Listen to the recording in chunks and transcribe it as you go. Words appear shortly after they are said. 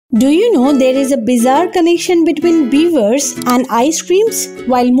Do you know there is a bizarre connection between beavers and ice creams?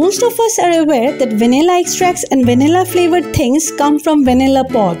 While most of us are aware that vanilla extracts and vanilla flavored things come from vanilla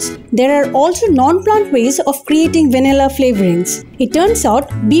pods, there are also non-plant ways of creating vanilla flavorings. It turns out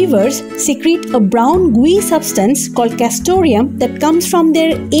beavers secrete a brown gooey substance called castoreum that comes from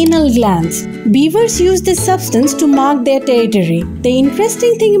their anal glands. Beavers use this substance to mark their territory. The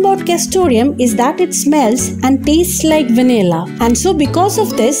interesting thing about castoreum is that it smells and tastes like vanilla, and so because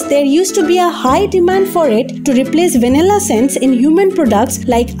of this, there used to be a high demand for it to replace vanilla scents in human products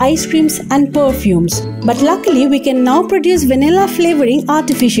like ice creams and perfumes. But luckily, we can now produce vanilla flavoring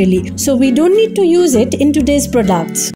artificially, so we don't need to use it in today's products.